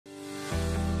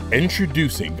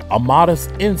Introducing Amada's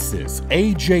ENSIS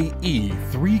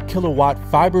AJE 3 kilowatt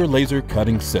fiber laser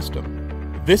cutting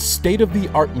system. This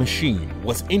state-of-the-art machine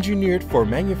was engineered for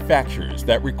manufacturers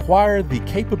that require the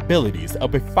capabilities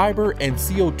of a fiber and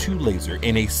CO2 laser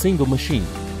in a single machine.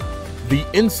 The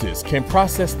ENSIS can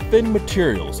process thin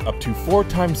materials up to 4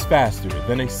 times faster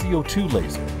than a CO2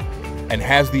 laser and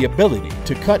has the ability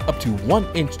to cut up to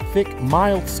 1-inch thick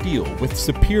mild steel with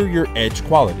superior edge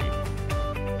quality.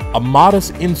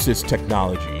 Amada's ENSIS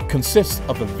technology consists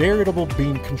of a variable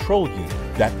beam control unit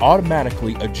that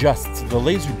automatically adjusts the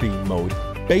laser beam mode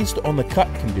based on the cut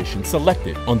condition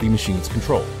selected on the machine's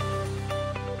control.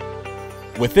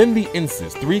 Within the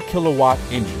ENSIS 3 kilowatt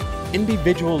engine,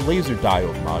 individual laser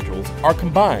diode modules are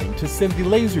combined to send the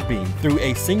laser beam through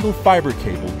a single fiber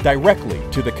cable directly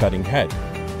to the cutting head.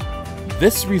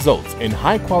 This results in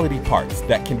high-quality parts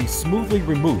that can be smoothly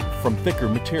removed from thicker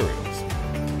materials.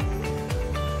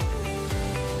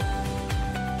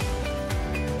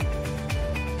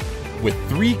 With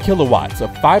 3 kilowatts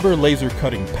of fiber laser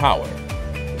cutting power,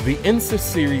 the ENSIS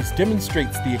Series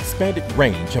demonstrates the expanded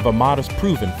range of Amada's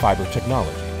proven fiber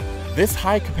technology. This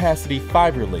high-capacity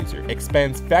fiber laser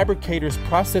expands fabricators'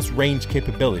 process range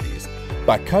capabilities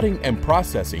by cutting and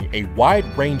processing a wide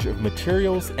range of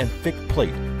materials and thick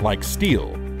plate like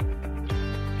steel,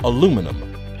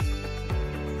 aluminum,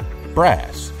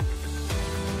 brass,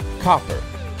 copper,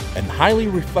 and highly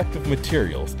reflective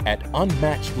materials at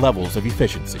unmatched levels of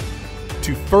efficiency.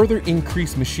 To further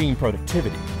increase machine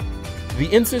productivity, the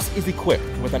ENSIS is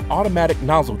equipped with an automatic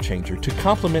nozzle changer to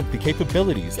complement the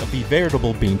capabilities of the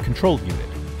variable beam control unit.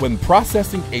 When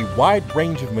processing a wide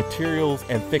range of materials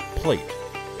and thick plate,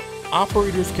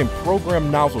 operators can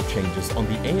program nozzle changes on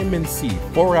the ENSIS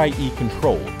 4IE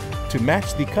control to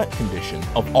match the cut condition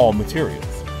of all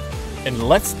materials. In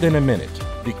less than a minute,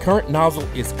 the current nozzle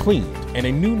is cleaned and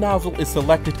a new nozzle is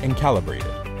selected and calibrated.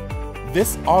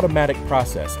 This automatic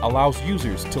process allows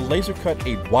users to laser cut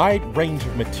a wide range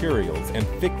of materials and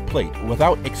thick plate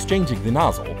without exchanging the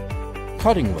nozzle,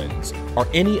 cutting lens, or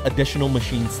any additional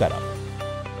machine setup.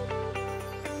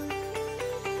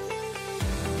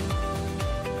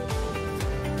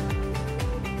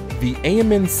 The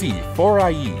ENSIS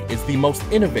 4IE is the most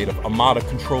innovative Amada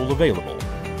control available.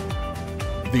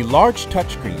 The large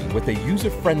touchscreen with a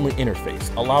user-friendly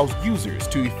interface allows users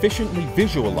to efficiently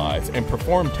visualize and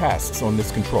perform tasks on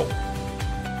this control.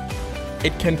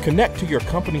 It can connect to your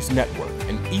company's network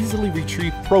and easily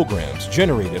retrieve programs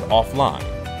generated offline.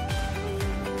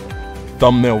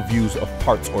 Thumbnail views of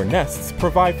parts or nests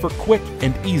provide for quick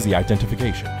and easy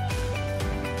identification.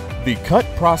 The cut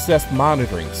process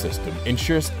monitoring system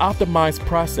ensures optimized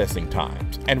processing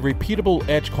times and repeatable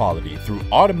edge quality through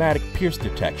automatic pierce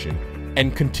detection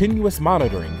and continuous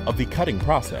monitoring of the cutting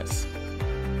process.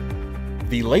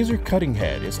 The laser cutting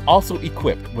head is also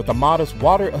equipped with Amada's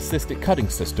water-assisted cutting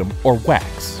system, or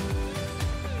WACS.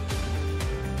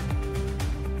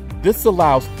 This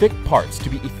allows thick parts to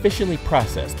be efficiently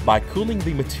processed by cooling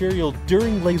the material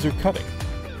during laser cutting.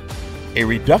 A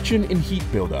reduction in heat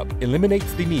buildup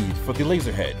eliminates the need for the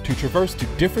laser head to traverse to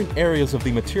different areas of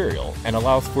the material and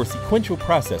allows for sequential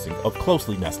processing of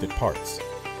closely nested parts.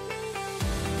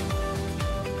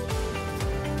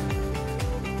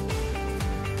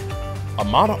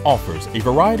 Amada offers a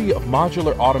variety of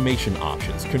modular automation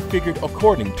options configured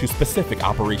according to specific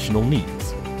operational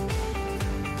needs.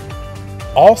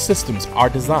 All systems are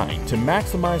designed to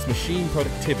maximize machine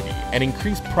productivity and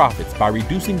increase profits by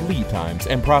reducing lead times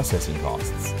and processing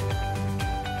costs.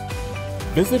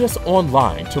 Visit us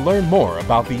online to learn more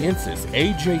about the ENSIS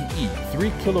AJE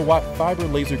 3 kilowatt fiber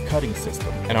laser cutting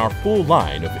system and our full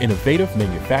line of innovative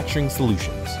manufacturing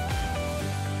solutions.